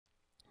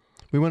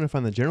We want to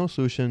find the general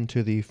solution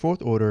to the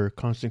fourth order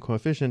constant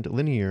coefficient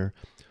linear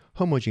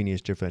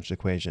homogeneous differential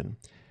equation.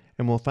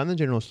 And we'll find the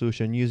general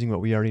solution using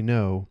what we already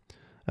know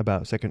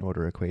about second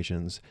order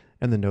equations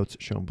and the notes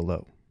shown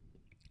below.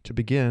 To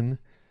begin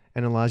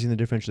analyzing the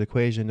differential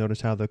equation,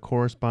 notice how the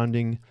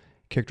corresponding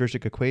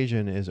characteristic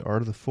equation is r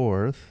to the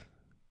fourth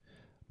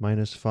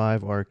minus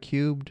 5r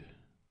cubed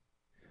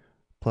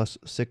plus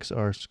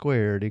 6r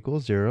squared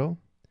equals 0.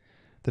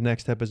 The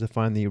next step is to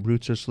find the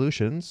roots or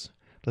solutions.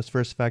 Let's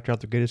first factor out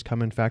the greatest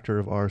common factor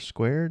of r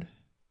squared.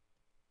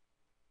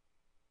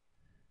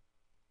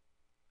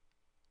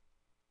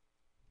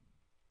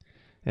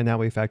 And now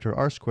we factor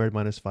r squared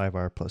minus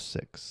 5r plus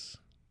 6.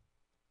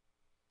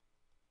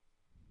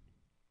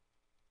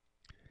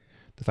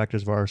 The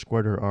factors of r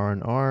squared are r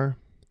and r.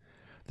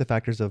 The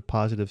factors of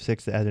positive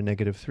 6 that add a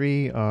negative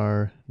 3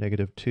 are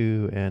negative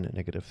 2 and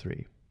negative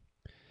 3.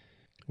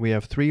 We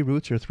have three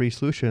roots or three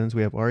solutions.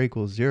 We have r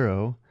equals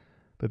 0,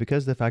 but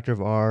because the factor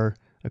of r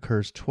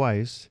occurs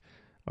twice,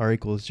 r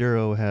equals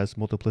 0 has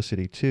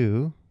multiplicity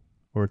 2,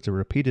 or it's a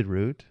repeated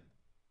root.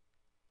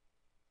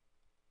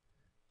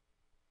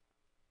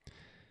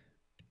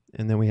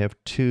 And then we have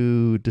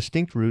two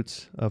distinct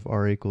roots of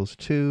r equals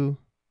 2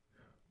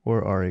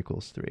 or r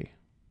equals 3.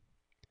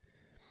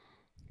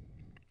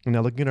 And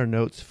now looking at our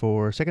notes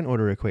for second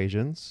order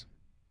equations,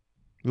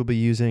 we'll be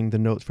using the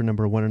notes for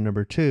number 1 and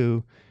number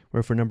 2,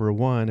 where for number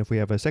 1, if we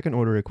have a second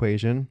order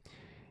equation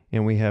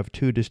and we have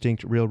two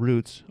distinct real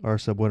roots, r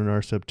sub 1 and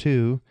r sub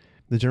 2,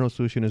 the general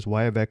solution is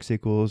y of x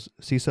equals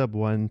c sub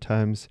 1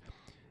 times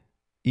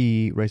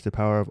e raised to the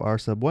power of r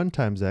sub 1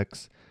 times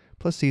x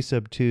plus c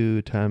sub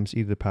 2 times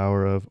e to the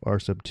power of r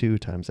sub 2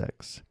 times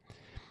x.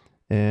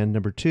 And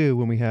number 2,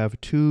 when we have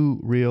two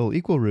real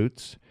equal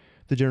roots,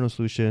 the general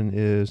solution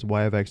is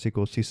y of x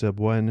equals c sub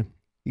 1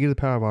 e to the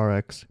power of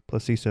rx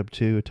plus c sub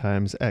 2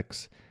 times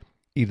x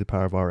e to the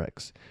power of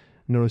rx.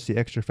 Notice the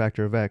extra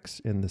factor of x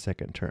in the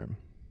second term.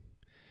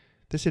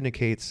 This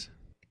indicates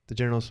the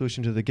general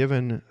solution to the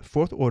given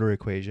fourth order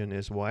equation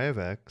is y of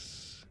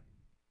x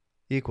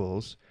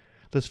equals,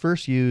 let's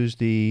first use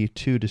the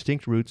two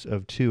distinct roots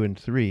of 2 and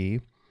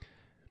 3.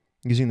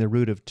 Using the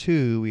root of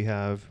 2, we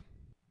have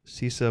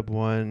c sub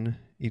 1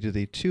 e to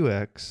the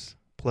 2x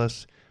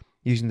plus,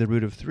 using the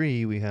root of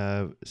 3, we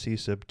have c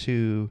sub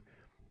 2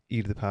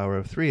 e to the power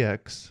of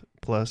 3x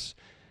plus,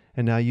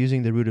 and now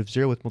using the root of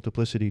 0 with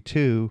multiplicity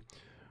 2,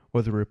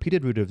 or the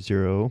repeated root of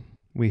 0,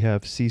 we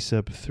have c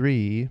sub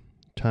 3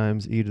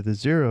 times e to the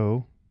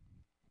 0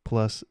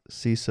 plus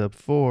c sub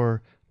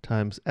 4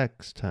 times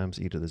x times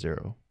e to the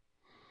 0.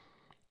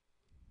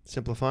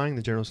 Simplifying,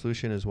 the general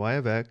solution is y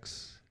of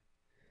x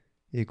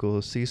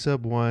equals c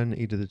sub 1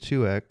 e to the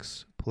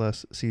 2x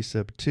plus c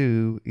sub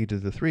 2 e to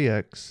the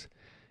 3x.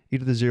 E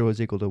to the 0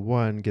 is equal to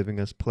 1, giving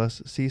us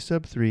plus c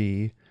sub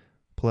 3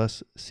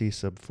 plus c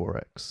sub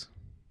 4x.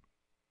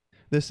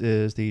 This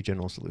is the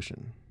general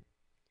solution.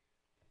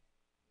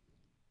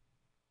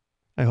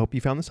 I hope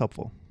you found this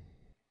helpful.